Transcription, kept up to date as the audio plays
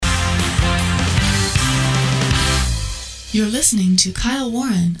You're listening to Kyle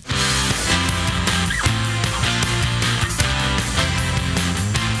Warren.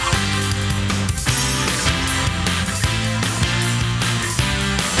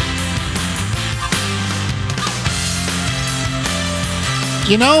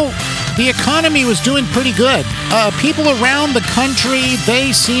 You know, the economy was doing pretty good. People around the country,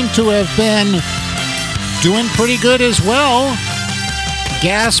 they seem to have been doing pretty good as well.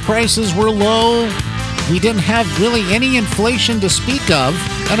 Gas prices were low. We didn't have really any inflation to speak of.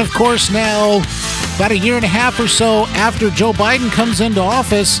 And of course now, about a year and a half or so after Joe Biden comes into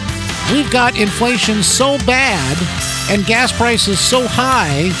office, we've got inflation so bad and gas prices so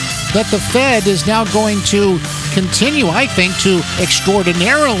high that the Fed is now going to continue, I think, to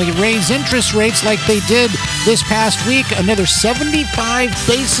extraordinarily raise interest rates like they did this past week, another 75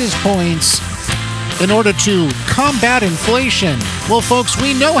 basis points in order to combat inflation. Well, folks,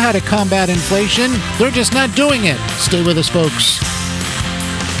 we know how to combat inflation. They're just not doing it. Stay with us, folks.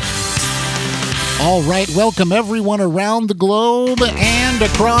 All right, welcome everyone around the globe and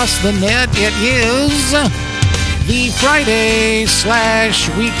across the net. It is the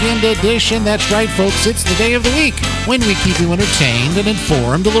Friday/weekend edition. That's right, folks. It's the day of the week when we keep you entertained and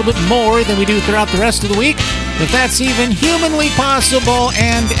informed a little bit more than we do throughout the rest of the week, if that's even humanly possible.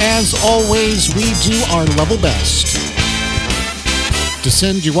 And as always, we do our level best to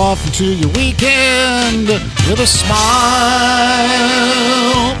send you off into your weekend with a smile.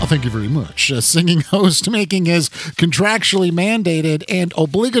 Oh, thank you very much. Singing host making his contractually mandated and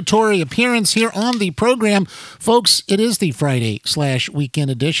obligatory appearance here on the program. Folks, it is the Friday/weekend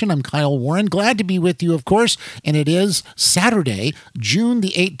edition. I'm Kyle Warren. Glad to be with you, of course. And it is Saturday, June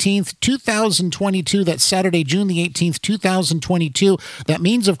the 18th, 2022. That's Saturday, June the 18th, 2022. That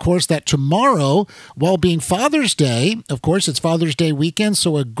means, of course, that tomorrow, while being Father's Day, of course, it's Father's Day weekend.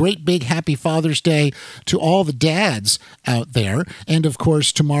 So a great big happy Father's Day to all the dads out there. And of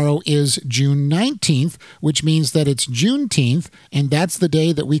course, tomorrow is June 19th, which means that it's Juneteenth, and that's the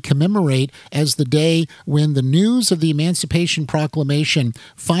day that we commemorate as the day when the news of the Emancipation Proclamation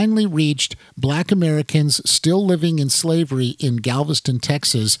finally reached Black Americans still living in slavery in Galveston,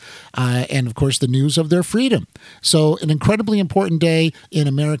 Texas, and of course the news of their freedom. So an incredibly important day in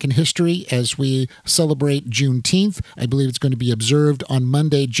American history as we celebrate Juneteenth. I believe it's going to be observed on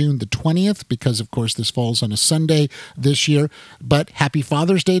Monday, June the 20th, because of course this falls on a Sunday this year. But happy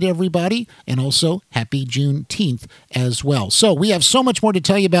Father's Day to everybody, and also happy Juneteenth as well. So we have so much more to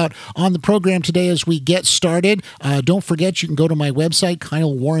tell you about on the program today as we get started. Don't forget, you can go to my website,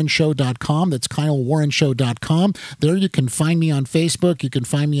 KyleWarrenShow.com. That's KyleWarrenShow.com. There you can find me on Facebook. You can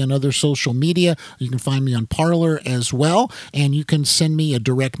find me on other social media. You can find me on Parler as well. And you can send me a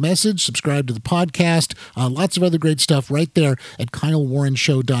direct message, subscribe to the podcast, lots of other great stuff right there at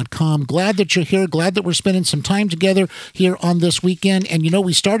KyleWarrenShow.com. Glad that you're here. Glad that we're spending some time together here on this weekend. And, you know,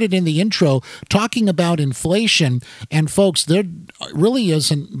 we started in the intro talking about inflation. And, folks, there really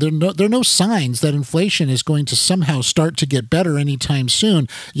isn't, there are no signs that inflation is going to somehow start to get better anytime soon.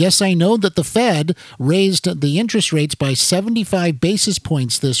 Yes, I know that the Fed raised the interest rates by 75 basis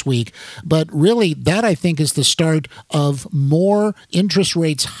points this week. But really, that, I think, is the start of more interest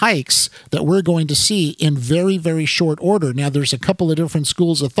rates hikes that we're going to see in very, very short order. Now, there's a couple of different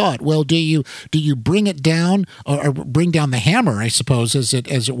schools of thought. Well, do you bring it down or bring down the hammer, I suppose, as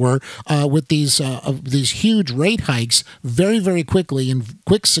it were, with these huge rate hikes very, very quickly in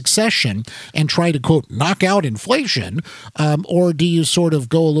quick succession and try to, quote, knock out inflation, or do you sort of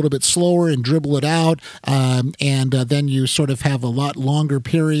go a little bit slower and dribble it out, and then you sort of have a lot longer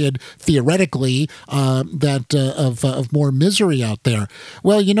period theoretically of more misery out there?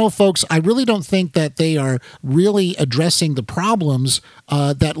 Well, you know, folks, I really don't think that they are really addressing the problems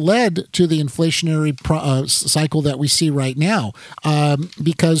that led to the inflationary cycle that we see right now.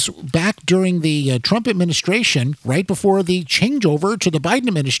 Because back during the Trump administration, right before the changeover to the Biden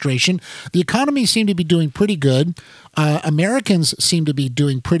administration, the economy seemed to be doing pretty good. Americans seem to be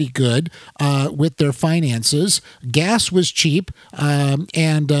doing pretty good with their finances. Gas was cheap, and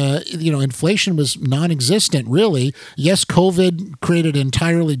inflation was non-existent, really. Yes, COVID created an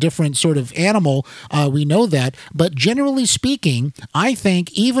entirely different sort of animal. We know that. But generally speaking, I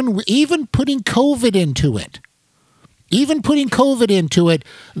think even putting COVID into it,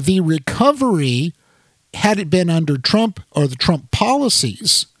 the recovery, had it been under Trump or the Trump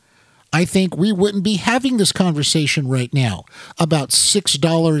policies, I think we wouldn't be having this conversation right now about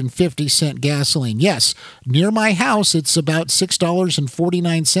 $6.50 gasoline. Yes, near my house, it's about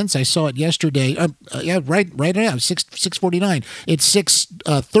 $6.49. I saw it yesterday. Right now, $6.49. It's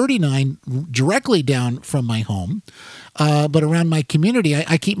 $6.39 directly down from my home. But around my community,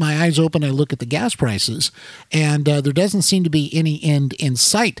 I keep my eyes open. I look at the gas prices, and there doesn't seem to be any end in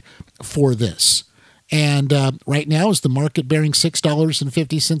sight for this. And right now, is the market bearing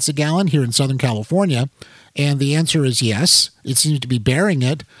 $6.50 a gallon here in Southern California? And the answer is yes. It seems to be bearing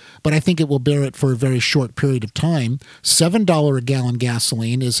it, but I think it will bear it for a very short period of time. $7 a gallon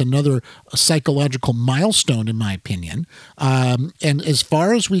gasoline is another psychological milestone, in my opinion. And as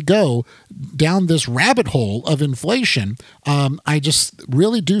far as we go down this rabbit hole of inflation, I just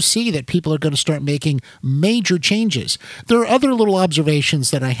really do see that people are going to start making major changes. There are other little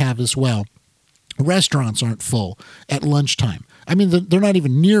observations that I have as well. Restaurants aren't full at lunchtime. I mean, they're not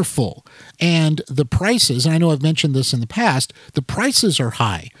even near full. And the prices, and I know I've mentioned this in the past, the prices are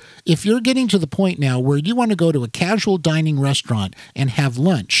high. If you're getting to the point now where you want to go to a casual dining restaurant and have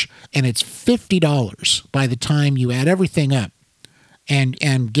lunch, and it's $50 by the time you add everything up and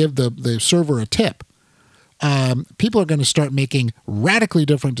give the server a tip, people are going to start making radically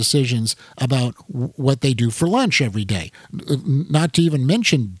different decisions about what they do for lunch every day. Not to even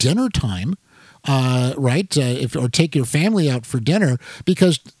mention dinner time. Right? Or take your family out for dinner,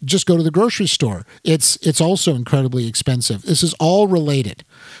 because just go to the grocery store. It's also incredibly expensive. This is all related.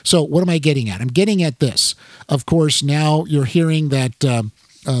 So what am I getting at? I'm getting at this. Of course, now you're hearing that the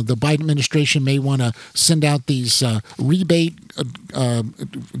Biden administration may want to send out these rebate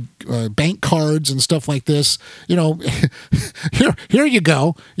bank cards and stuff like this. You know, here you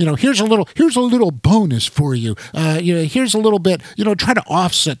go. You know, here's a little bonus for you. Here's a little bit. Try to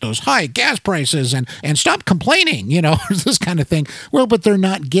offset those high gas prices and stop complaining. This kind of thing. Well, but they're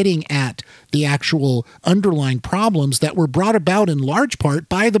not getting at the actual underlying problems that were brought about in large part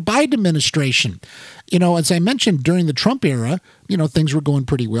by the Biden administration. As I mentioned, during the Trump era, things were going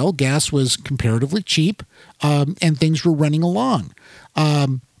pretty well. Gas was comparatively cheap, and things were running along.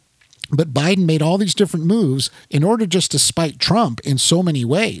 But Biden made all these different moves in order just to spite Trump in so many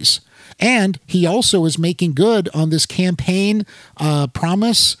ways. And he also is making good on this campaign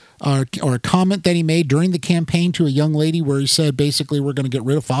promise or comment that he made during the campaign to a young lady where he said, basically, we're going to get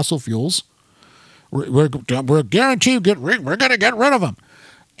rid of fossil fuels. We're guaranteed we're going to get rid of them.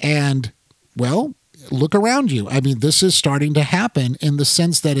 And, well, look around you. I mean, this is starting to happen in the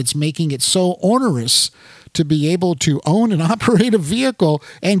sense that it's making it so onerous to be able to own and operate a vehicle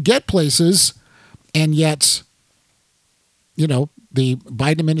and get places. And yet, the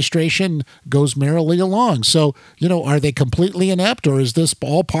Biden administration goes merrily along. So, are they completely inept, or is this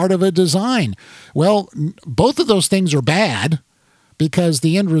all part of a design? Well, both of those things are bad, because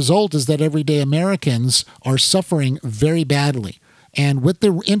the end result is that everyday Americans are suffering very badly. And with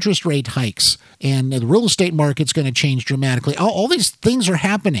the interest rate hikes, and the real estate market's going to change dramatically, all these things are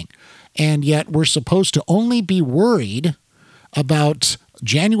happening. And yet we're supposed to only be worried about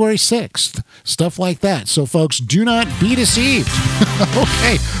January 6th, stuff like that. So, folks, do not be deceived.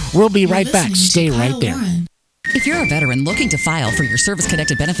 Okay, we'll be right back. Stay right there. If you're a veteran looking to file for your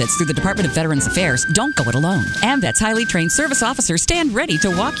service-connected benefits through the Department of Veterans Affairs, don't go it alone. AMVET's highly trained service officers stand ready to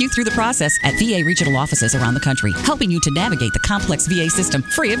walk you through the process at VA regional offices around the country, helping you to navigate the complex VA system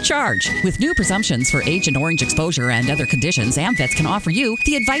free of charge. With new presumptions for Agent Orange exposure and other conditions, AMVETS can offer you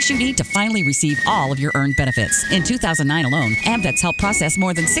the advice you need to finally receive all of your earned benefits. In 2009 alone, AMVETS helped process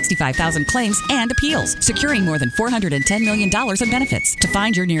more than 65,000 claims and appeals, securing more than $410 million in benefits. To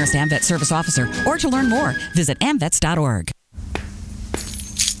find your nearest AMVET service officer or to learn more, visit amvets.org.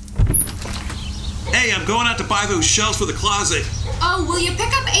 Hey, I'm going out to buy those shelves for the closet. Oh, will you pick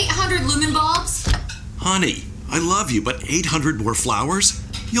up 800 lumen bulbs? Honey, I love you, but 800 more flowers?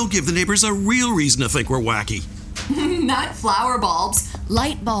 You'll give the neighbors a real reason to think we're wacky. Not flower bulbs,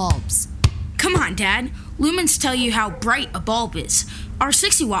 light bulbs. Come on, Dad. Lumens tell you how bright a bulb is. Our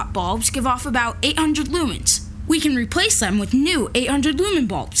 60-watt bulbs give off about 800 lumens. We can replace them with new 800 lumen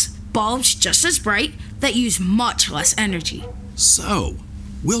bulbs. Bulbs just as bright that use much less energy. So,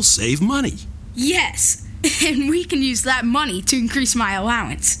 we'll save money. Yes, and we can use that money to increase my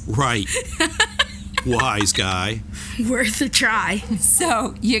allowance. Right. Wise guy. Worth a try.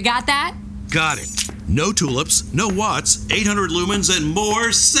 So, you got that? Got it. No tulips, no watts, 800 lumens, and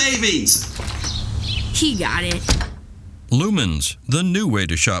more savings. He got it. Lumens, the new way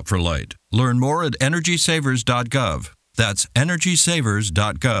to shop for light. Learn more at EnergySavers.gov. That's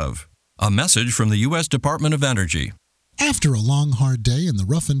EnergySavers.gov. A message from the U.S. Department of Energy. After a long, hard day in the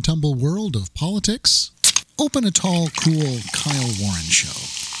rough and tumble world of politics, open a tall, cool Kyle Warren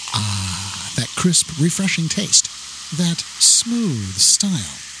show. That crisp, refreshing taste, that smooth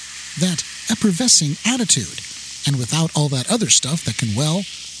style, that effervescing attitude, and without all that other stuff that can, well,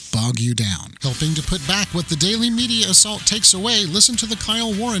 bog you down. Helping to put back what the daily media assault takes away, listen to The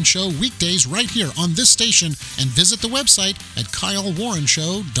Kyle Warren Show weekdays right here on this station and visit the website at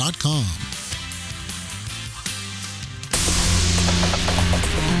kylewarrenshow.com.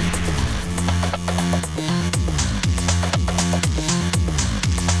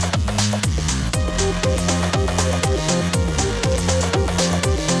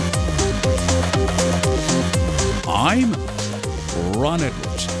 I'm Ron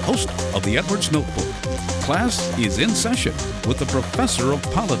Edwards, host of the Edwards Notebook. Class is in session with the Professor of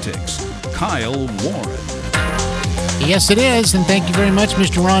Politics, Kyle Warren. Yes, it is, and thank you very much,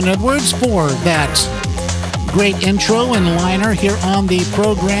 Mr. Ron Edwards, for that great intro and liner here on the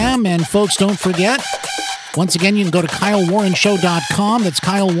program. And folks, don't forget, once again, you can go to KyleWarrenShow.com. That's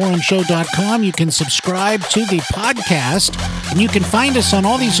KyleWarrenShow.com. You can subscribe to the podcast, and you can find us on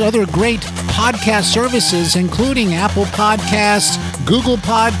all these other great podcast services, including Apple Podcasts, Google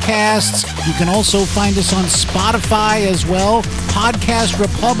Podcasts. You can also find us on Spotify as well, Podcast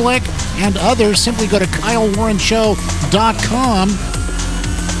Republic, and others. Simply go to KyleWarrenShow.com.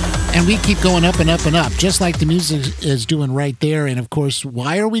 And we keep going up and up and up, just like the music is doing right there. And, of course,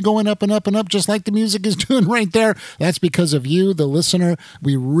 why are we going up and up and up, just like the music is doing right there? That's because of you, the listener.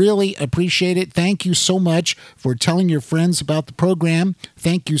 We really appreciate it. Thank you so much for telling your friends about the program.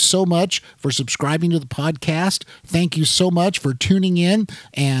 Thank you so much for subscribing to the podcast. Thank you so much for tuning in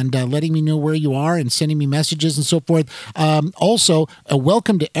and letting me know where you are and sending me messages and so forth. Also, a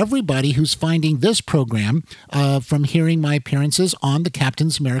welcome to everybody who's finding this program from hearing my appearances on the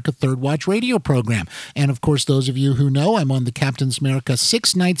Captain's America Third Watch radio program. And of course, those of you who know, I'm on the Captain's America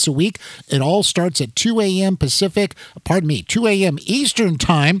 6 nights a week. It all starts at 2 a.m. 2 a.m. Eastern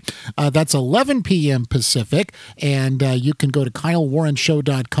time. That's 11 p.m. Pacific. And you can go to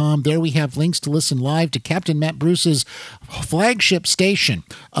KyleWarrenshow.com. There we have links to listen live to Captain Matt Bruce's flagship station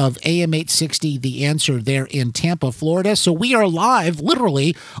of AM 860, The Answer, there in Tampa, Florida. So we are live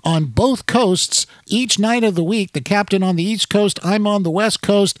literally on both coasts each night of the week. The Captain on the East Coast, I'm on the West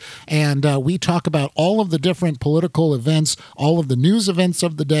Coast. And we talk about all of the different political events, all of the news events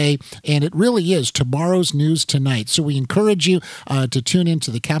of the day, and it really is tomorrow's news tonight. So we encourage you to tune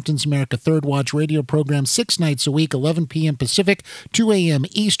into the Captain's America Third Watch radio program 6 nights a week, 11 p.m. Pacific, 2 a.m.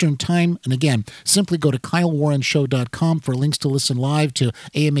 Eastern time. And again, simply go to KyleWarrenshow.com for links to listen live to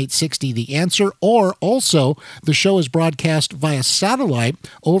AM 860 The Answer, or also the show is broadcast via satellite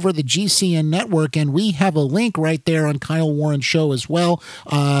over the GCN network, and we have a link right there on Kyle Warren Show as well.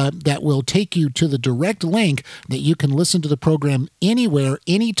 That will take you to the direct link that you can listen to the program anywhere,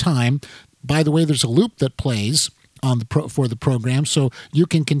 anytime. By the way, there's a loop that plays on for the program, so you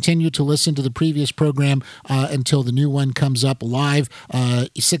can continue to listen to the previous program until the new one comes up live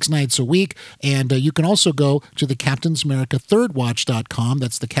 6 nights a week. And you can also go to the Captain's America ThirdWatch.com.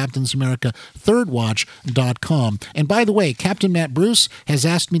 That's the Captain's America ThirdWatch.com. And by the way, Captain Matt Bruce has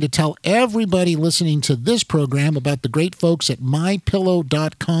asked me to tell everybody listening to this program about the great folks at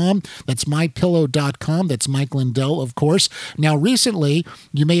MyPillow.com. That's MyPillow.com. That's Mike Lindell, of course. Now, recently,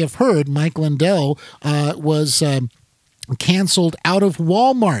 you may have heard Mike Lindell was canceled out of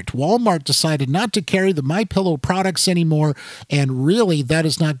Walmart. Walmart decided not to carry the MyPillow products anymore, and really that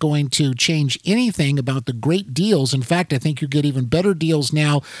is not going to change anything about the great deals. In fact, I think you get even better deals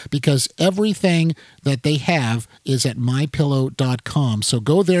now because everything that they have is at MyPillow.com. So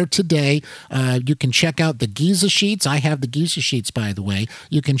go there today. You can check out the Giza sheets. I have the Giza sheets, by the way.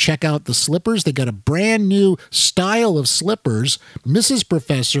 You can check out the slippers. They got a brand new style of slippers. Mrs.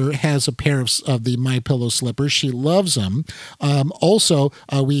 Professor has a pair of the MyPillow slippers. She loves them. Also,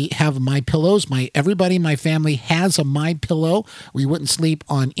 we have MyPillows. Everybody in my family has a MyPillow. We wouldn't sleep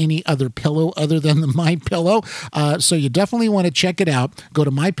on any other pillow other than the MyPillow. So you definitely want to check it out. Go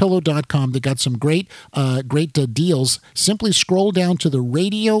to MyPillow.com. They got some great deals. Simply scroll down to the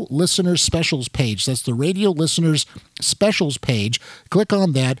Radio Listeners Specials page. That's the Radio Listeners Specials page. Click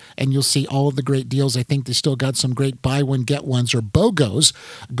on that, and you'll see all of the great deals. I think they still got some great buy one, get ones or BOGOs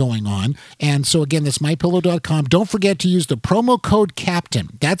going on. And so again, that's MyPillow.com. Don't forget to use the promo code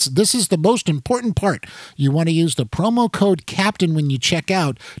CAPTAIN. This is the most important part. You want to use the promo code CAPTAIN when you check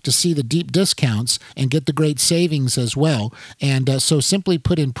out to see the deep discounts and get the great savings as well. And so simply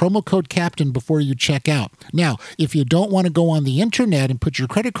put in promo code CAPTAIN before you check out. Now, if you don't want to go on the internet and put your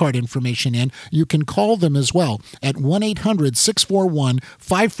credit card information in, you can call them as well at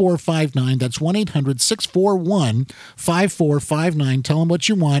 1-800-641-5459. That's 1-800-641-5459. Tell them what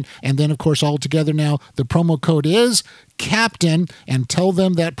you want. And then, of course, all together now, the promo code is Captain and tell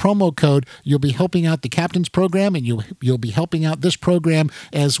them that promo code. You'll be helping out the Captain's program, and you'll be helping out this program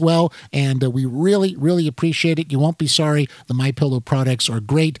as well. And we really, really appreciate it. You won't be sorry. The MyPillow products are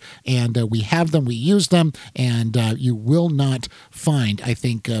great, and we have them, we use them, and you will not find, I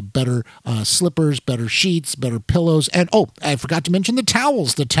think, better slippers, better sheets, better pillows. And I forgot to mention the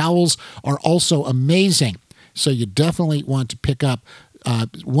towels. The towels are also amazing. So you definitely want to pick up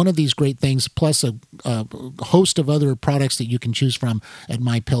one of these great things, plus a host of other products that you can choose from at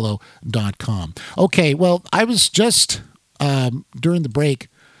MyPillow.com. Okay, well, I was just, during the break,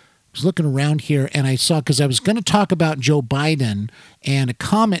 I was looking around here, and I saw, because I was going to talk about Joe Biden and a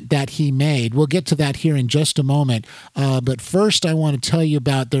comment that he made. We'll get to that here in just a moment. But first, I want to tell you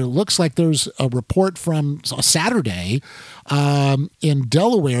about, looks like there's a report from Saturday in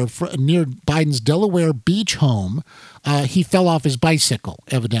Delaware, near Biden's Delaware beach home. He fell off his bicycle,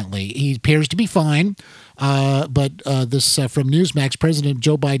 evidently. He appears to be fine. But this from Newsmax, President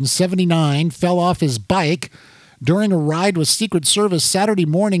Joe Biden, 79, fell off his bike during a ride with Secret Service Saturday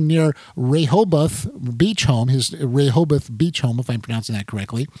morning near Rehoboth Beach Home, his Rehoboth Beach Home, if I'm pronouncing that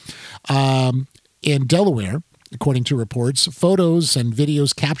correctly, in Delaware. According to reports, photos and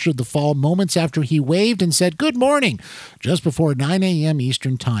videos captured the fall moments after he waved and said, "Good morning," just before 9 a.m.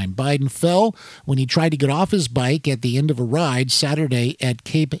 Eastern Time. Biden fell when he tried to get off his bike at the end of a ride Saturday at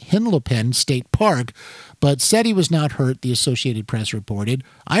Cape Henlopen State Park, but said he was not hurt, the Associated Press reported.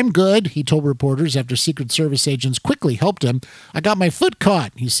 "I'm good," he told reporters after Secret Service agents quickly helped him. "I got my foot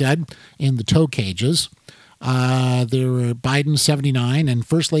caught," he said, in the tow cages. There were Biden, 79, and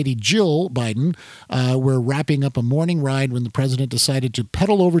First Lady Jill Biden were wrapping up a morning ride when the president decided to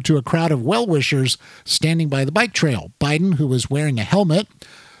pedal over to a crowd of well-wishers standing by the bike trail. Biden, who was wearing a helmet,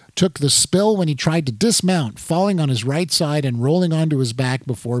 took the spill when he tried to dismount, falling on his right side and rolling onto his back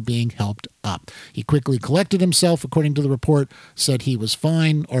before being helped up. He quickly collected himself, according to the report, said he was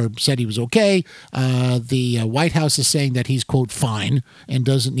fine, or said he was okay. The White House is saying that he's, quote, fine and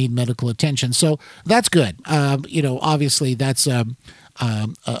doesn't need medical attention. So that's good. Obviously that's a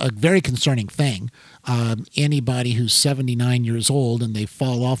very concerning thing. Anybody who's 79 years old and they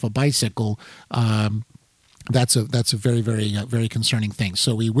fall off a bicycle, that's a very, very, very concerning thing.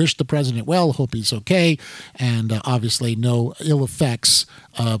 So we wish the president well, hope he's okay, and obviously no ill effects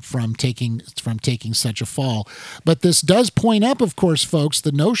from taking such a fall. But this does point up, of course, folks,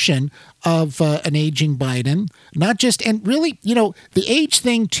 the notion of an aging Biden, not just, and really, the age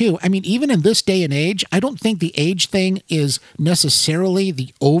thing too. I mean, even in this day and age, I don't think the age thing is necessarily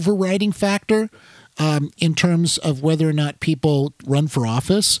the overriding factor in terms of whether or not people run for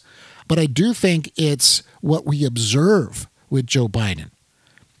office. But I do think it's what we observe with Joe Biden.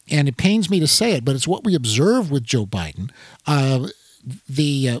 And it pains me to say it, but it's what we observe with Joe Biden,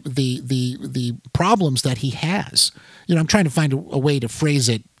 the problems that he has. I'm trying to find a way to phrase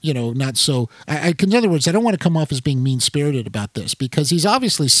it, not so. In other words, I don't want to come off as being mean-spirited about this, because he's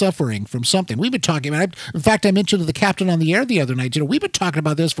obviously suffering from something. We've been talking about, in fact, I mentioned to the captain on the air the other night, we've been talking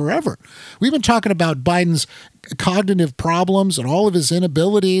about this forever. We've been talking about Biden's cognitive problems and all of his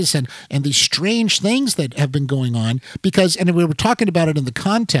inabilities and these strange things that have been going on, because, and we were talking about it in the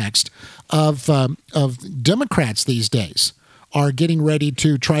context of Democrats these days are getting ready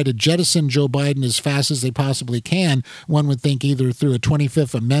to try to jettison Joe Biden as fast as they possibly can. One would think either through a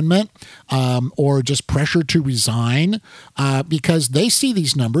 25th Amendment or just pressure to resign, because they see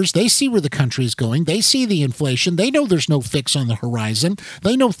these numbers. They see where the country is going. They see the inflation. They know there's no fix on the horizon.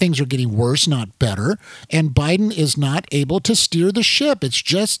 They know things are getting worse, not better. And Biden is not able to steer the ship. It's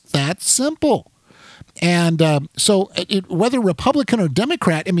just that simple. And so whether Republican or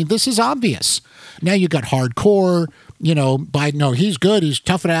Democrat, I mean, this is obvious. Now you got hardcore, Biden, no, he's good, he's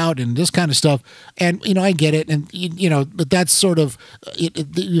tough it out and this kind of stuff. And, I get it. And, but that's sort of,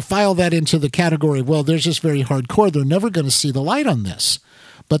 you file that into the category of, well, there's just very hardcore. They're never going to see the light on this.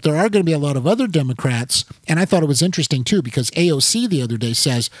 But there are going to be a lot of other Democrats. And I thought it was interesting, too, because AOC the other day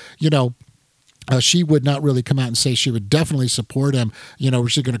says, she would not really come out and say she would definitely support him. We're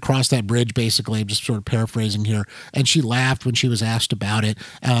just going to cross that bridge, basically. I'm just sort of paraphrasing here. And she laughed when she was asked about it.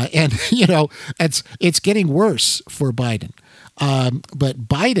 And it's getting worse for Biden. But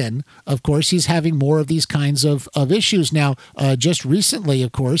Biden, of course, he's having more of these kinds of issues. Now, just recently,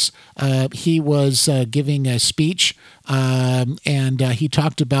 of course, he was giving a speech and he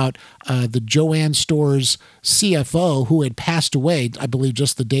talked about the Joann Stores CFO who had passed away, I believe,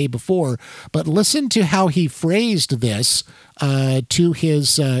 just the day before. But listen to how he phrased this to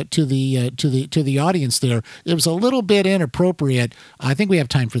the audience there. It was a little bit inappropriate. I think we have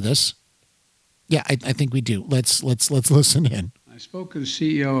time for this. Yeah, I think we do. Let's listen in. I spoke to the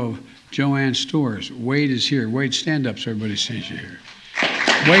CEO of Joann Stores. Wade is here. Wade, stand up so everybody sees you here.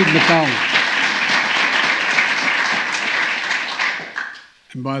 Wade McCollum.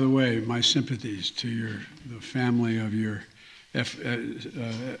 And by the way, my sympathies to the family of your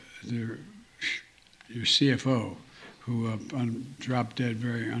CFO, who dropped dead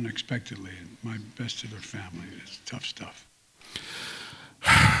very unexpectedly. And my best to their family. It's tough stuff.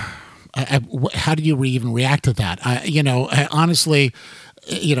 How do you even react to that? Honestly,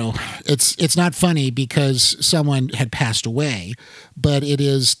 it's not funny because someone had passed away, but it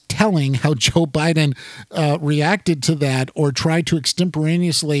is telling how Joe Biden reacted to that or tried to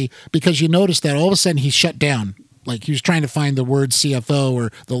extemporaneously, because you notice that all of a sudden he shut down. Like he was trying to find the word CFO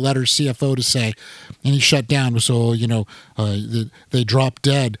or the letter CFO to say, and he shut down. So, they dropped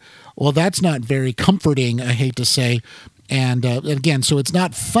dead. Well, that's not very comforting, I hate to say. And again, so it's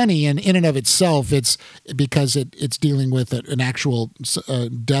not funny in and of itself. It's because it's dealing with an actual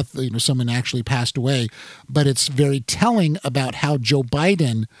death. Someone actually passed away. But it's very telling about how Joe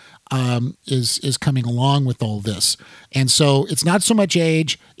Biden is coming along with all this. And so it's not so much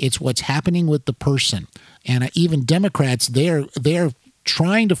age; it's what's happening with the person. And even Democrats, they're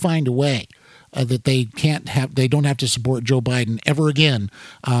trying to find a way that they don't have to support Joe Biden ever again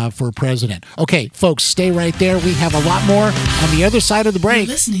for president. Okay, folks, stay right there. We have a lot more on the other side of the break.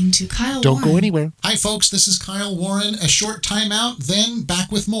 You're listening to Kyle Don't Warren. go anywhere. Hi, folks. This is Kyle Warren. A short timeout, then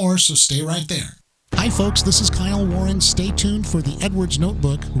back with more, so stay right there. Hi, folks. This is Kyle Warren. Stay tuned for the Edwards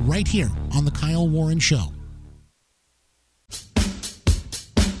Notebook right here on The Kyle Warren Show.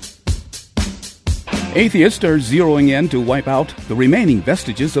 Atheists are zeroing in to wipe out the remaining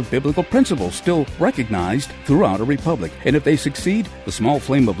vestiges of biblical principles still recognized throughout a republic. And if they succeed, the small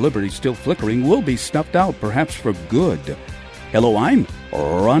flame of liberty still flickering will be snuffed out, perhaps for good. Hello, I'm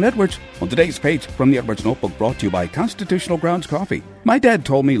Ron Edwards. On today's page from the Edwards Notebook, brought to you by Constitutional Grounds Coffee. My dad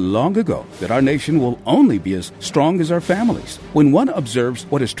told me long ago that our nation will only be as strong as our families. When one observes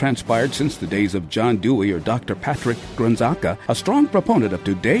what has transpired since the days of John Dewey or Dr. Patrick Grunzaka, a strong proponent of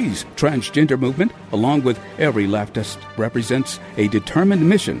today's transgender movement, along with every leftist, represents a determined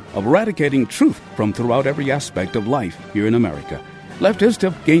mission of eradicating truth from throughout every aspect of life here in America. Leftists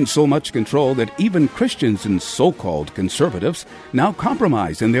have gained so much control that even Christians and so-called conservatives now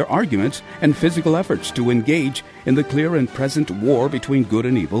compromise in their arguments and physical efforts to engage in the clear and present war between good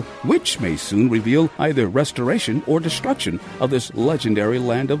and evil, which may soon reveal either restoration or destruction of this legendary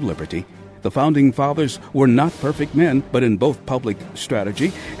land of liberty. The Founding Fathers were not perfect men, but in both public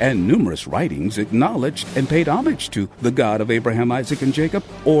strategy and numerous writings acknowledged and paid homage to the God of Abraham, Isaac, and Jacob,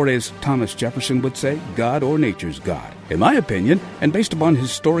 or as Thomas Jefferson would say, God or nature's God. In my opinion, and based upon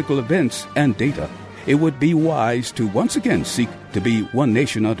historical events and data, it would be wise to once again seek to be one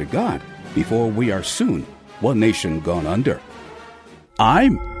nation under God before we are soon one nation gone under.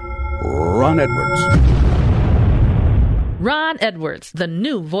 I'm Ron Edwards. Ron Edwards, the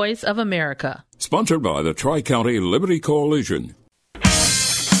new voice of America. Sponsored by the Tri-County Liberty Coalition.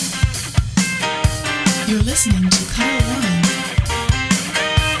 You're listening to Kyle Warren.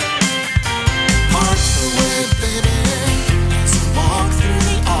 Park the way, baby, as you walk through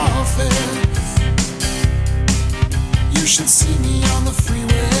the office. You should see me on the freeway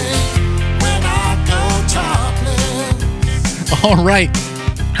when I go topless. All right.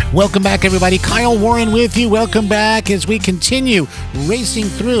 Welcome back, everybody. Kyle Warren with you. Welcome back as we continue racing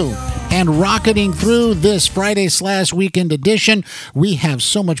through and rocketing through this Friday/weekend edition. We have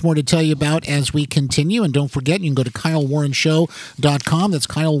so much more to tell you about as we continue. And don't forget, you can go to KyleWarrenShow.com. That's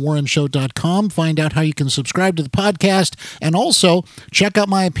KyleWarrenShow.com. Find out how you can subscribe to the podcast. And also, check out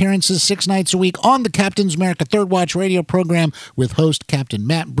my appearances 6 nights a week on the Captain's America Third Watch radio program with host Captain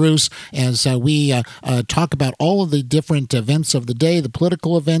Matt Bruce as we talk about all of the different events of the day, the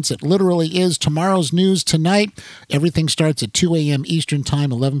political events. It literally is tomorrow's news tonight. Everything starts at 2 a.m. Eastern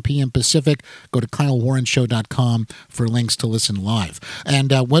Time, 11 p.m. Pacific. Go to KyleWarrenShow.com for links to listen live.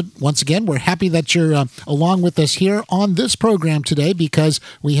 And once again, we're happy that you're along with us here on this program today because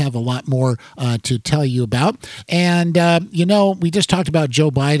we have a lot more to tell you about. And, we just talked about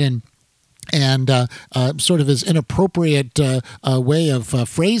Joe Biden and sort of his inappropriate way of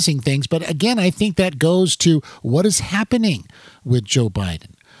phrasing things. But again, I think that goes to what is happening with Joe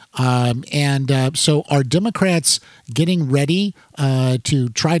Biden. So are Democrats getting ready to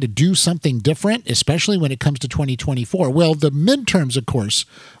try to do something different, especially when it comes to 2024? Well, the midterms, of course,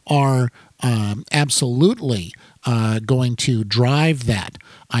 are absolutely going to drive that,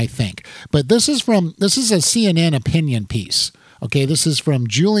 I think. But this is a CNN opinion piece. Okay, this is from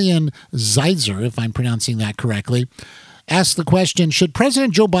Julian Zeitzer, if I'm pronouncing that correctly. asks the question, should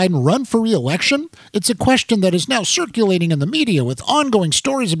President Joe Biden run for re-election? It's a question that is now circulating in the media with ongoing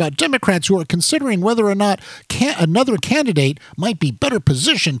stories about Democrats who are considering whether or not another candidate might be better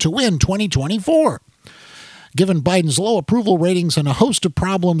positioned to win 2024. Given Biden's low approval ratings and a host of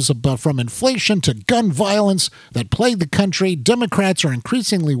problems from inflation to gun violence that plague the country, Democrats are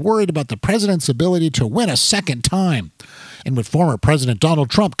increasingly worried about the president's ability to win a second time. And with former President Donald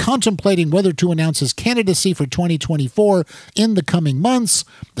Trump contemplating whether to announce his candidacy for 2024 in the coming months,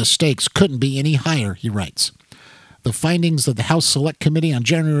 the stakes couldn't be any higher, he writes. The findings of the House Select Committee on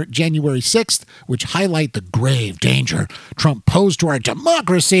January 6th, which highlight the grave danger Trump posed to our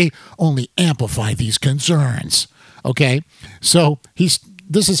democracy, only amplify these concerns. Okay, so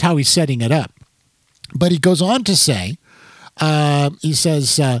this is how he's setting it up. But he goes on to say, he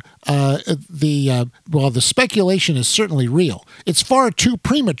says, the speculation is certainly real. It's far too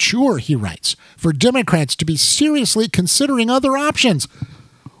premature, he writes, for Democrats to be seriously considering other options.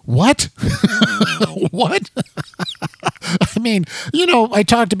 What? What? I mean, I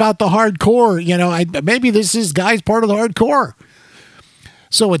talked about the hardcore, maybe this guy's part of the hardcore.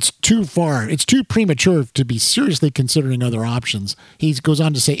 So it's too far. It's too premature to be seriously considering other options. He goes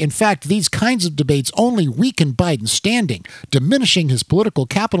on to say, in fact, these kinds of debates only weaken Biden's standing, diminishing his political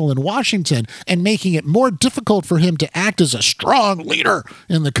capital in Washington and making it more difficult for him to act as a strong leader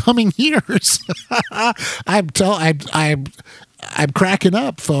in the coming years. I'm cracking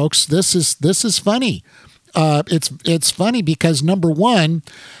up, folks. This is funny. It's funny because, number one,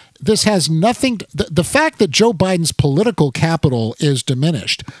 this has nothing the fact that Joe Biden's political capital is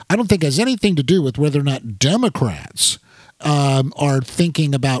diminished, I don't think has anything to do with whether or not Democrats are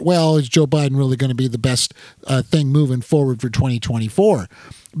thinking about, well, is Joe Biden really going to be the best thing moving forward for 2024?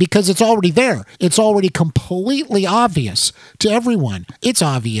 Because it's already there. It's already completely obvious to everyone. It's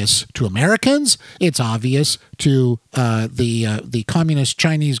obvious to Americans. It's obvious to the communist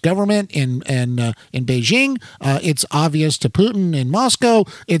Chinese government in Beijing. It's obvious to Putin in Moscow.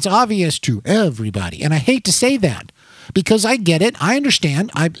 It's obvious to everybody. And I hate to say that, because I get it. I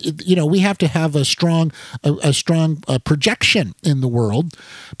understand. We have to have a strong projection in the world.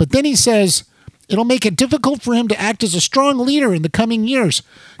 But then he says, it'll make it difficult for him to act as a strong leader in the coming years.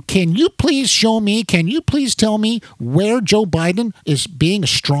 Can you please tell me where Joe Biden is being a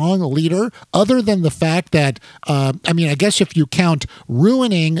strong leader, other than the fact that, I guess if you count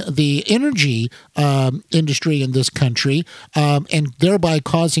ruining the energy industry in this country and thereby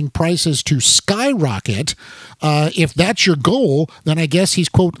causing prices to skyrocket, if that's your goal, then I guess he's,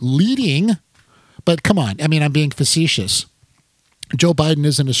 quote, leading. But come on, I'm being facetious. Joe Biden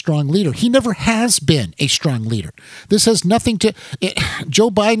isn't a strong leader. He never has been a strong leader. This has nothing to... Joe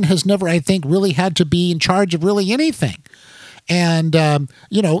Biden has never, I think, really had to be in charge of really anything. And,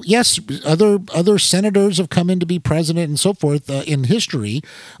 yes, other senators have come in to be president and so forth in history,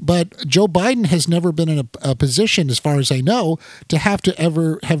 but Joe Biden has never been in a position, as far as I know, to have to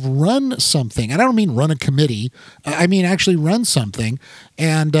ever have run something. And I don't mean run a committee. I mean actually run something.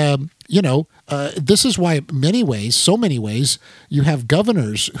 And, this is why so many ways, you have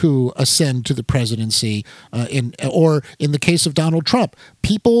governors who ascend to the presidency, or in the case of Donald Trump,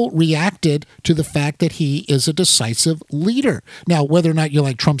 people reacted to the fact that he is a decisive leader. Now, whether or not you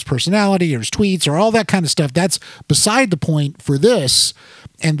like Trump's personality or his tweets or all that kind of stuff, that's beside the point for this.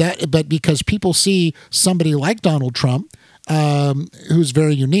 But because people see somebody like Donald Trump, who's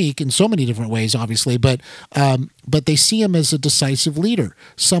very unique in so many different ways, obviously, but they see him as a decisive leader,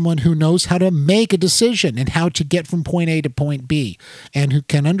 someone who knows how to make a decision and how to get from point A to point B, and who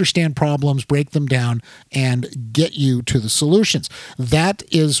can understand problems, break them down, and get you to the solutions. That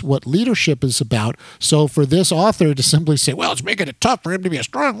is what leadership is about. So for this author to simply say, well, it's making it tough for him to be a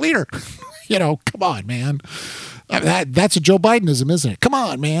strong leader, come on, man. That's a Joe Bidenism, isn't it? Come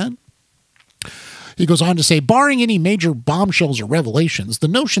on, man. He goes on to say, barring any major bombshells or revelations, the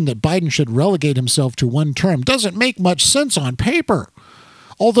notion that Biden should relegate himself to one term doesn't make much sense on paper.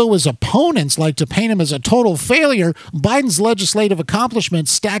 Although his opponents like to paint him as a total failure, Biden's legislative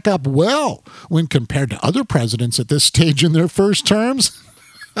accomplishments stack up well when compared to other presidents at this stage in their first terms.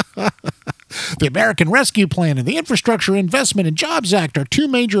 The American Rescue Plan and the Infrastructure Investment and Jobs Act are two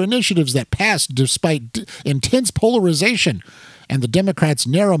major initiatives that passed despite intense polarization and the Democrats'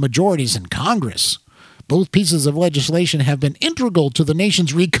 narrow majorities in Congress. Both pieces of legislation have been integral to the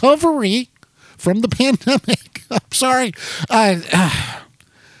nation's recovery from the pandemic. I'm sorry.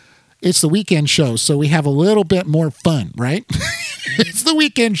 It's the weekend show, so we have a little bit more fun, right? It's the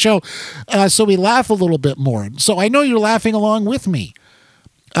weekend show, so we laugh a little bit more. So I know you're laughing along with me.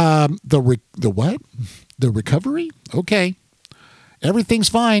 The what? The recovery? Okay. Everything's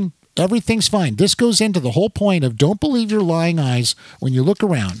fine. Everything's fine. This goes into the whole point of don't believe your lying eyes when you look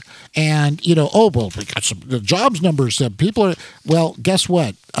around. And, we got some the jobs numbers. People are, well, guess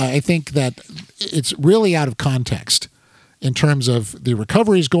what? I think that it's really out of context in terms of the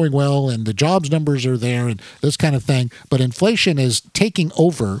recovery is going well and the jobs numbers are there and this kind of thing. But inflation is taking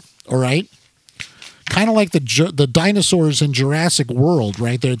over, all right? Kind of like the dinosaurs in Jurassic World,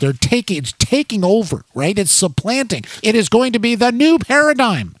 right? It's taking over, right? It's supplanting. It is going to be the new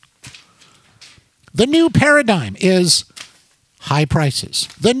paradigm. The new paradigm is high prices.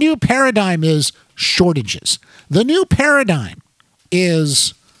 The new paradigm is shortages. The new paradigm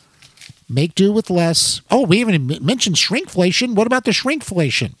is make do with less. Oh, we haven't mentioned shrinkflation. What about the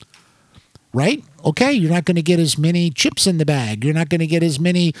shrinkflation? Right? Okay, you're not going to get as many chips in the bag. You're not going to get as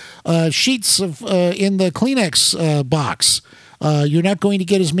many sheets of in the Kleenex box. You're not going to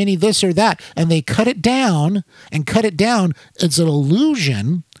get as many this or that. And they cut it down and cut it down. It's an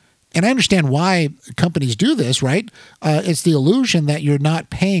illusion. And I understand why companies do this, right? It's the illusion that you're not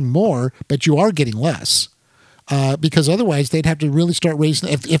paying more, but you are getting less. Because otherwise they'd have to really start raising.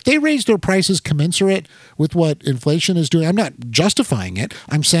 If they raise their prices commensurate with what inflation is doing, I'm not justifying it.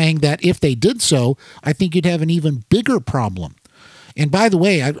 I'm saying that if they did so, I think you'd have an even bigger problem. And by the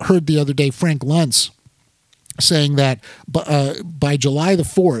way, I heard the other day Frank Luntz saying that by July the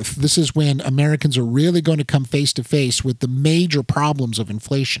 4th, this is when Americans are really going to come face to face with the major problems of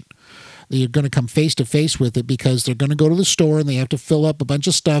inflation. They're going to come face to face with it because they're going to go to the store and they have to fill up a bunch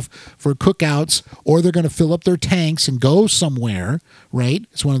of stuff for cookouts, or they're going to fill up their tanks and go somewhere, right?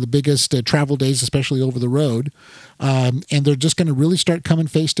 It's one of the biggest travel days, especially over the road. And they're just going to really start coming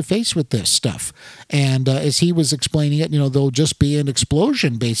face to face with this stuff. And as he was explaining it, there'll just be an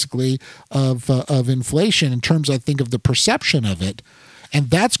explosion basically of inflation in terms, I think, of the perception of it. And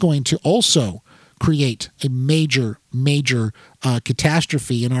that's going to also create a major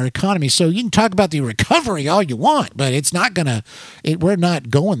catastrophe in our economy. So you can talk about the recovery all you want, but it's not we're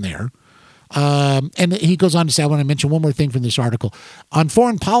not going there. And he goes on to say, I want to mention one more thing from this article. On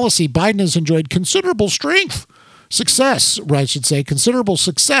foreign policy, Biden has enjoyed considerable considerable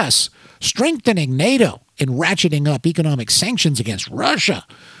success, strengthening NATO and ratcheting up economic sanctions against Russia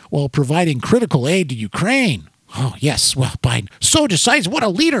while providing critical aid to Ukraine. Oh, yes. Well, Biden so decisive. What a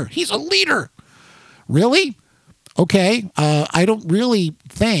leader. He's a leader. Really? Okay. I don't really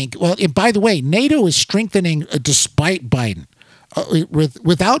think. Well, and by the way, NATO is strengthening despite Biden.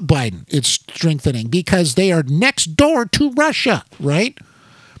 Without Biden, it's strengthening because they are next door to Russia, right?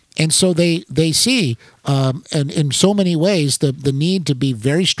 And so they see, and in so many ways, the need to be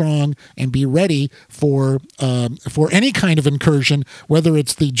very strong and be ready for any kind of incursion, whether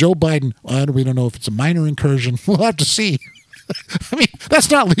it's the Joe Biden. We don't know if it's a minor incursion. We'll have to see. I mean, that's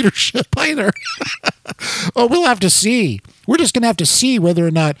not leadership either. We'll have to see. We're just going to have to see whether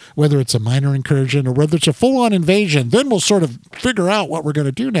it's a minor incursion or whether it's a full-on invasion. Then we'll sort of figure out what we're going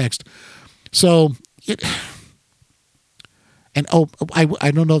to do next. So, I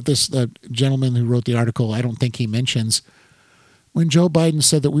don't know if this gentleman who wrote the article, I don't think he mentions when Joe Biden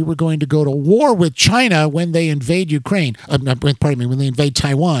said that we were going to go to war with China when they invade Ukraine. When they invade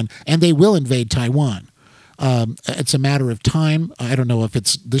Taiwan, and they will invade Taiwan. It's a matter of time. I don't know if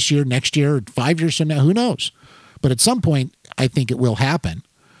it's this year, next year, or 5 years from now. Who knows? But at some point, I think it will happen.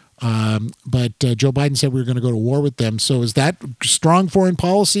 But Joe Biden said we were going to go to war with them. So is that strong foreign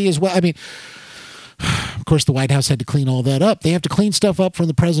policy as well? I mean, of course, the White House had to clean all that up. They have to clean stuff up from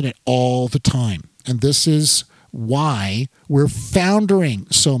the president all the time. And this is why we're foundering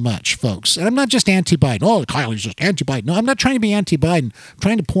so much, folks. And I'm not just anti-Biden. Oh, Kyle is just anti-Biden. No, I'm not trying to be anti-Biden. I'm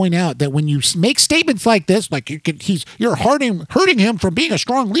trying to point out that when you make statements like this, like you're hurting him from being a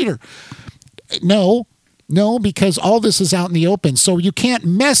strong leader. No, because all this is out in the open. So you can't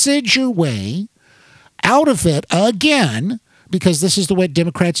message your way out of it again, because this is the way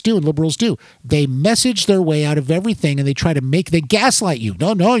Democrats do and liberals do. They message their way out of everything, and they gaslight you.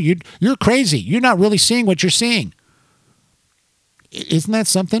 No, you're crazy. You're not really seeing what you're seeing. Isn't that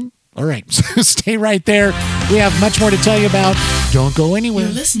something? All right, stay right there. We have much more to tell you about. Don't go anywhere.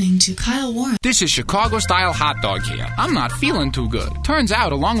 You're listening to Kyle Warren. This is Chicago-style hot dog here. I'm not feeling too good. Turns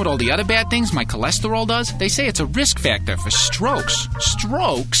out, along with all the other bad things my cholesterol does, they say it's a risk factor for strokes.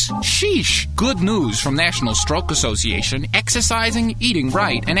 Strokes? Sheesh. Good news from National Stroke Association. Exercising, eating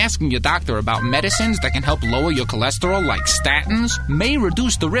right, and asking your doctor about medicines that can help lower your cholesterol, like statins, may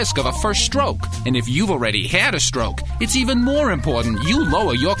reduce the risk of a first stroke. And if you've already had a stroke, it's even more important you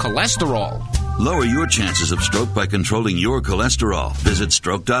lower your cholesterol. Lower your chances of stroke by controlling your cholesterol. Visit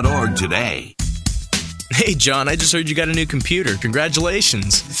stroke.org today. Hey, John, I just heard you got a new computer.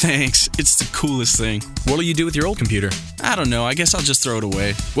 Congratulations. Thanks. It's the coolest thing. What'll you do with your old computer? I don't know. I guess I'll just throw it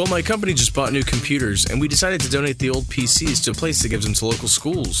away. Well, my company just bought new computers, and we decided to donate the old PCs to a place that gives them to local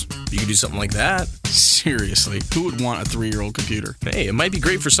schools. You could do something like that. Seriously, who would want a 3-year-old computer? Hey, it might be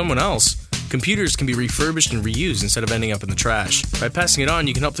great for someone else. Computers can be refurbished and reused instead of ending up in the trash. By passing it on,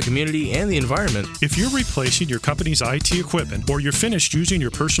 you can help the community and the environment. If you're replacing your company's IT equipment or you're finished using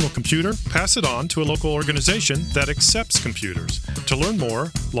your personal computer, pass it on to a local organization that accepts computers. To learn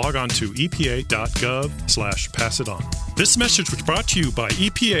more, log on to epa.gov/passiton. This message was brought to you by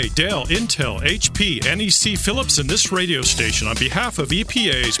EPA, Dell, Intel, HP, NEC, Philips, and this radio station on behalf of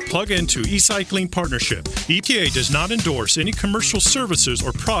EPA's Plug Into E-Cycling Partnership. EPA does not endorse any commercial services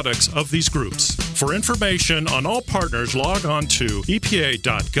or products of these groups. For information on all partners, log on to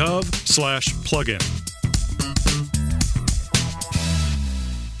epa.gov/plugin.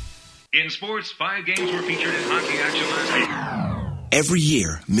 In sports, 5 games were featured in hockey action last week. Every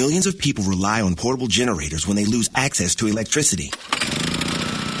year, millions of people rely on portable generators when they lose access to electricity.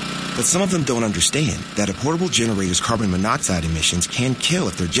 But some of them don't understand that a portable generator's carbon monoxide emissions can kill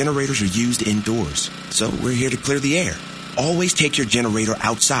if their generators are used indoors. So we're here to clear the air. Always take your generator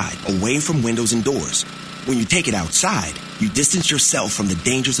outside, away from windows and doors. When you take it outside, you distance yourself from the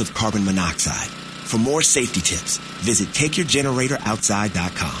dangers of carbon monoxide. For more safety tips, visit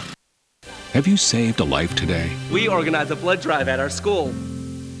takeyourgeneratoroutside.com. Have you saved a life today? We organize a blood drive at our school.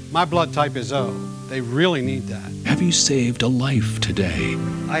 My blood type is O. They really need that. Have you saved a life today?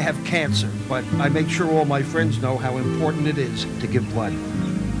 I have cancer, but I make sure all my friends know how important it is to give blood.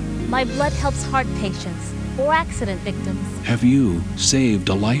 My blood helps heart patients or accident victims. Have you saved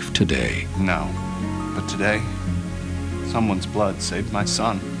a life today? No, but today, someone's blood saved my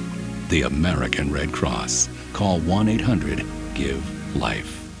son. The American Red Cross. Call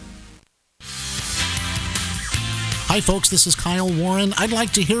 1-800-GIVE-LIFE. Hi, folks. This is Kyle Warren. I'd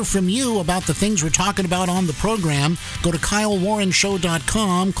like to hear from you about the things we're talking about on the program. Go to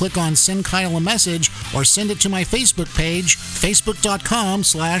KyleWarrenShow.com, click on Send Kyle a Message, or send it to my Facebook page,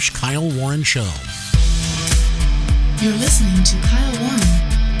 Facebook.com/Kyle Warren Show. You're listening to Kyle Warren.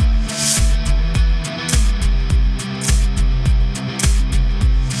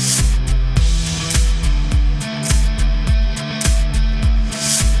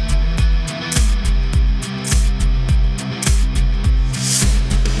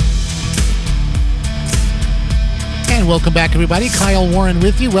 Welcome back, everybody. Kyle Warren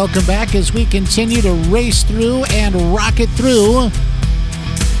with you. Welcome back as we continue to race through and rocket through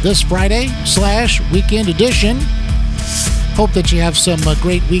this Friday/weekend edition. Hope that you have some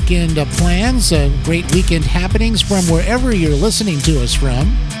great weekend plans, great weekend happenings from wherever you're listening to us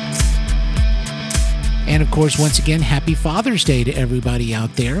from. And, of course, once again, happy Father's Day to everybody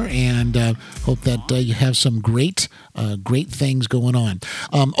out there, and hope that you have some great things going on.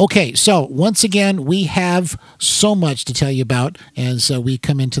 Okay, so once again, we have so much to tell you about as we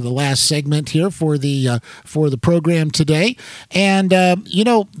come into the last segment here for the program today. And,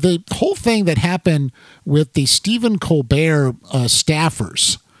 the whole thing that happened with the Stephen Colbert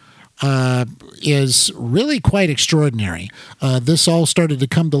staffers is really quite extraordinary. This all started to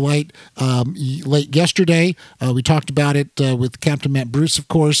come to light late yesterday. We talked about it with Captain Matt Bruce, of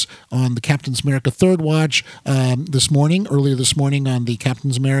course, on the Captain's America Third Watch earlier this morning on the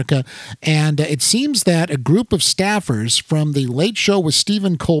Captain's America. And it seems that a group of staffers from the Late Show with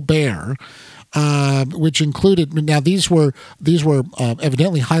Stephen Colbert, which included, now these were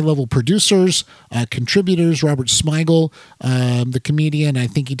evidently high-level producers, contributors. Robert Smigel, the comedian, I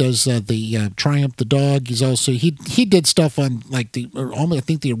think he does the Triumph the Dog. He's also he did stuff on I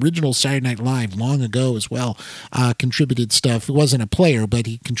think the original Saturday Night Live long ago as well. Contributed stuff. He wasn't a player, but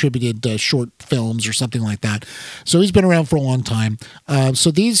he contributed short films or something like that. So he's been around for a long time.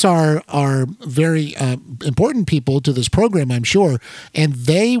 So these are very important people to this program, I'm sure, and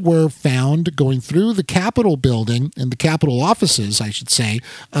they were found going through the Capitol building and the Capitol offices, I should say,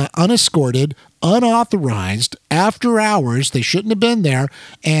 unescorted, unauthorized, after hours. They shouldn't have been there.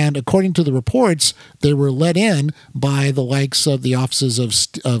 And according to the reports, they were let in by the likes of the offices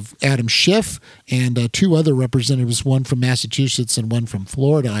of Adam Schiff and 2 other representatives, one from Massachusetts and one from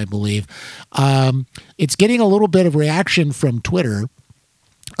Florida, I believe. It's getting a little bit of reaction from Twitter.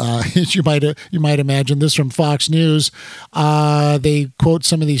 You might imagine this from Fox News. They quote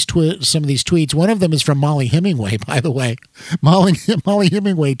some of these tweets. One of them is from Molly Hemingway, by the way. Molly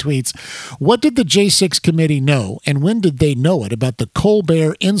Hemingway tweets, "What did the J6 committee know, and when did they know it about the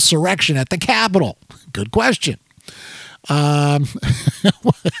Colbert insurrection at the Capitol?" Good question. Let's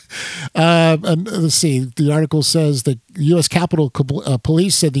see. The article says that U.S. Capitol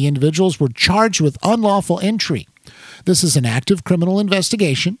Police said the individuals were charged with unlawful entry. This is an active criminal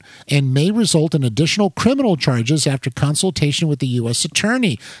investigation and may result in additional criminal charges after consultation with the U.S.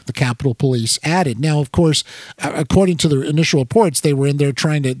 Attorney, the Capitol Police added. Now, of course, according to the initial reports, they were in there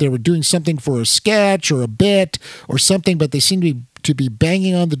they were doing something for a sketch or a bit or something, but they seem to be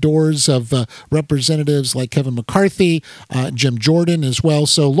banging on the doors of representatives like Kevin McCarthy, Jim Jordan as well.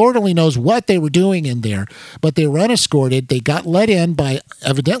 So Lord only knows what they were doing in there, but they were unescorted. They got let in by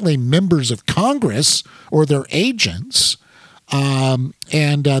evidently members of Congress or their agents, and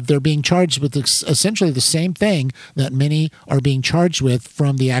they're being charged with essentially the same thing that many are being charged with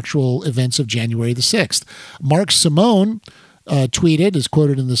from the actual events of January the 6th. Mark Simone tweeted, is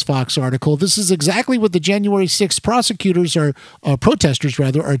quoted in this Fox article, "This is exactly what the January 6th protesters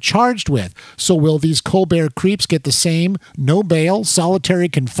are charged with. So will these Colbert creeps get the same no bail, solitary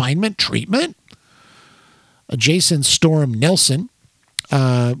confinement treatment?" Jason Storm Nelson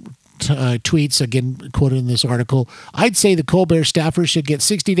tweets, again quoted in this article, "I'd say the Colbert staffers should get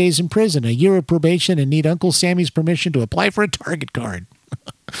 60 days in prison, a year of probation, and need Uncle Sammy's permission to apply for a Target card."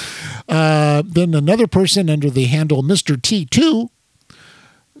 Then another person under the handle Mr. T2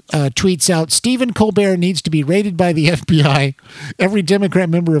 tweets out, "Stephen Colbert needs to be raided by the FBI. Every Democrat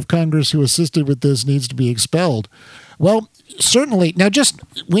member of Congress who assisted with this needs to be expelled." Well, certainly. Now, just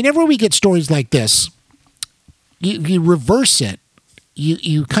whenever we get stories like this, you reverse it.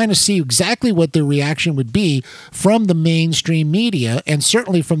 You kind of see exactly what the reaction would be from the mainstream media and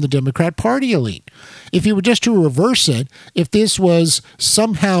certainly from the Democrat Party elite. If you were just to reverse it, if this was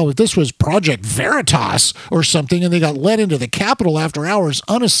Project Veritas or something and they got let into the Capitol after hours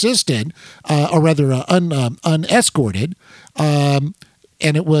unassisted, or rather unescorted, and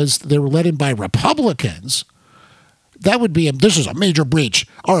they were let in by Republicans, that would be this is a major breach.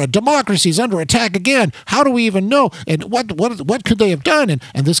 Our democracy is under attack again. How do we even know? And what could they have done?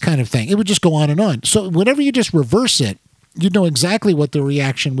 And this kind of thing. It would just go on and on. So whenever you just reverse it, you know exactly what the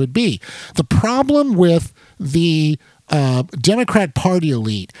reaction would be. The problem with the Democrat Party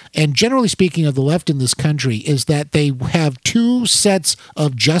elite, and generally speaking of the left in this country, is that they have two sets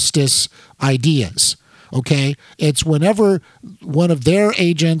of justice ideas. Okay, it's whenever one of their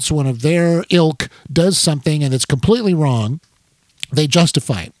agents, one of their ilk does something and it's completely wrong, they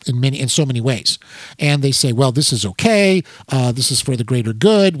justify it in so many ways. And they say, well, this is okay. This is for the greater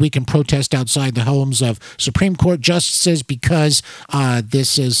good. We can protest outside the homes of Supreme Court justices because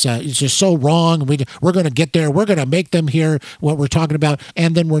this is it's just so wrong. We're going to get there. We're going to make them hear what we're talking about.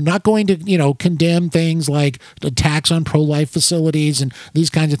 And then we're not going to, condemn things like attacks on pro-life facilities and these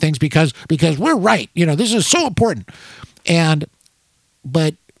kinds of things because we're right. This is so important.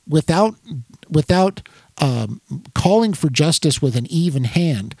 But without calling for justice with an even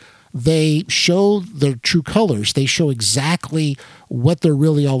hand, they show their true colors. They show exactly what they're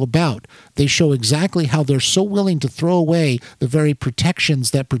really all about. They show exactly how they're so willing to throw away the very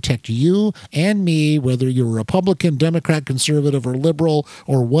protections that protect you and me, whether you're a Republican, Democrat, conservative, or liberal,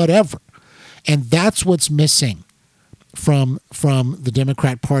 or whatever. And that's what's missing from the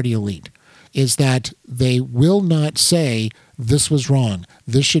Democrat Party elite, is that they will not say, this was wrong,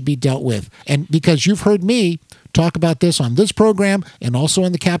 this should be dealt with. And because you've heard me talk about this on this program and also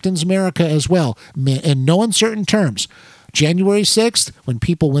on the Captain's America as well, in no uncertain terms. January 6th, when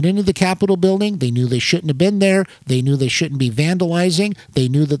people went into the Capitol building, they knew they shouldn't have been there. They knew they shouldn't be vandalizing. They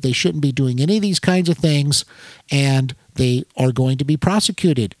knew that they shouldn't be doing any of these kinds of things, and they are going to be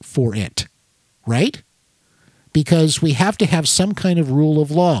prosecuted for it, right? Because we have to have some kind of rule of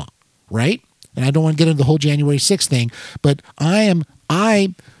law, right? And I don't want to get into the whole January 6th thing, but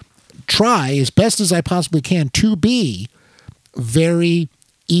I try as best as I possibly can to be very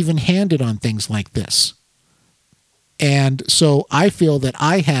even-handed on things like this. And so I feel that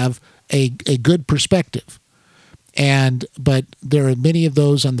I have a good perspective. But there are many of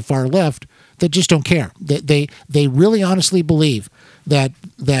those on the far left that just don't care. They really honestly believe that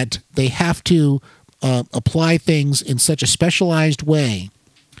they have to apply things in such a specialized way,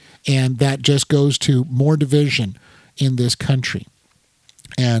 and that just goes to more division in this country.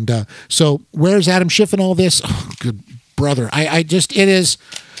 And so where's Adam Schiff in all this? Oh, good brother. It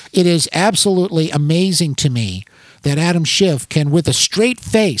is absolutely amazing to me that Adam Schiff can, with a straight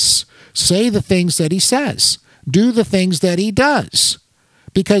face, say the things that he says, do the things that he does.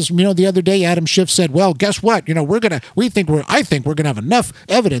 Because, the other day Adam Schiff said, well, guess what? I think we're going to have enough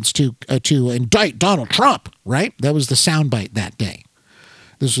evidence to indict Donald Trump, right? That was the soundbite that day.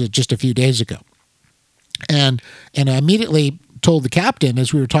 This was just a few days ago. And immediately told the captain,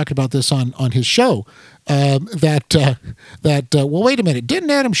 as we were talking about this on his show, that well, wait a minute, didn't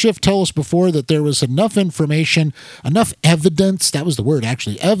Adam Schiff tell us before that there was enough information, enough evidence, that was the word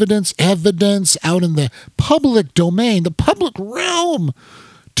actually, evidence out in the public domain, the public realm,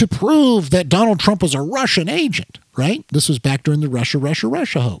 to prove that Donald Trump was a Russian agent, right? This was back during the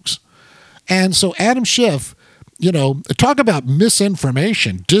Russia hoax. And so Adam Schiff, talk about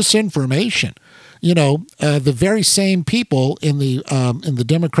misinformation, disinformation. The very same people in the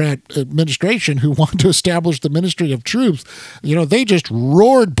Democrat administration who want to establish the Ministry of Truth, they just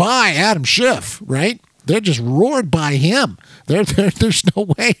roared by Adam Schiff, right? They're just roared by him. There's no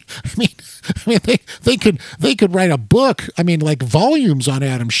way. I mean, they could write a book. Like volumes on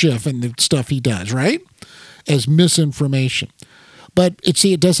Adam Schiff and the stuff he does, right? As misinformation. But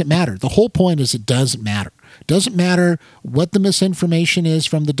it doesn't matter. The whole point is it doesn't matter. It doesn't matter what the misinformation is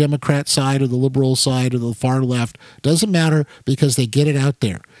from the Democrat side or the liberal side or the far left. It doesn't matter because they get it out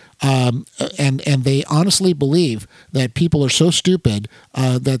there. And they honestly believe that people are so stupid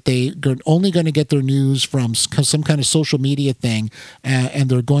that they're only going to get their news from some kind of social media thing, and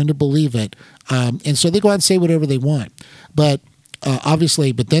they're going to believe it. And so they go out and say whatever they want. But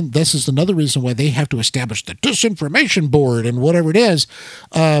obviously, but then this is another reason why they have to establish the disinformation board and whatever it is,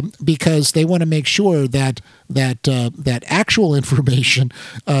 because they want to make sure that actual information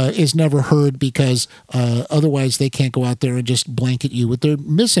is never heard, because otherwise they can't go out there and just blanket you with their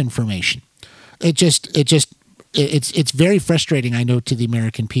misinformation. It's very frustrating, I know, to the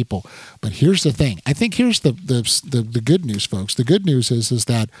American people. But here's the thing. I think here's the good news, folks. The good news is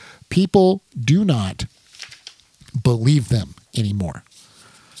that people do not believe them anymore.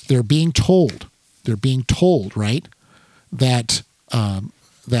 They're being told, right, that the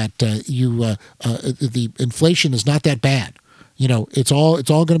inflation is not that bad. It's all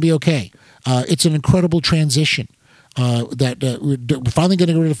going to be okay. It's an incredible transition. That we're finally going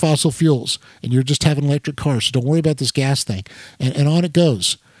to get rid of fossil fuels, and you're just having electric cars. So don't worry about this gas thing, and on it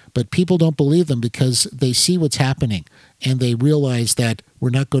goes. But people don't believe them because they see what's happening, and they realize that we're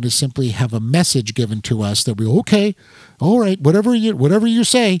not going to simply have a message given to us that okay, all right, whatever you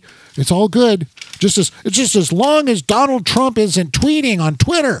say, it's all good. It's just as long as Donald Trump isn't tweeting on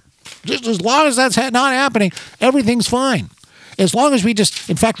Twitter, just as long as that's not happening, everything's fine. As long as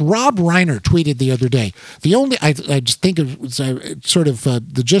in fact, Rob Reiner tweeted the other day. I just think it was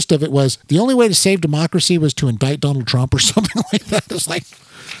the gist of it was the only way to save democracy was to indict Donald Trump or something like that. It's like,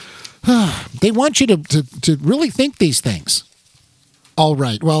 they want you to really think these things. All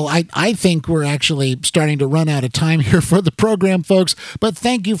right. Well, I think we're actually starting to run out of time here for the program, folks. But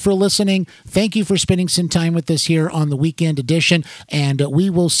thank you for listening. Thank you for spending some time with us here on the Weekend Edition. And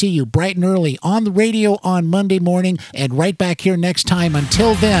we will see you bright and early on the radio on Monday morning and right back here next time.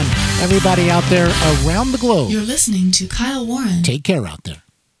 Until then, everybody out there around the globe. You're listening to Kyle Warren. Take care out there.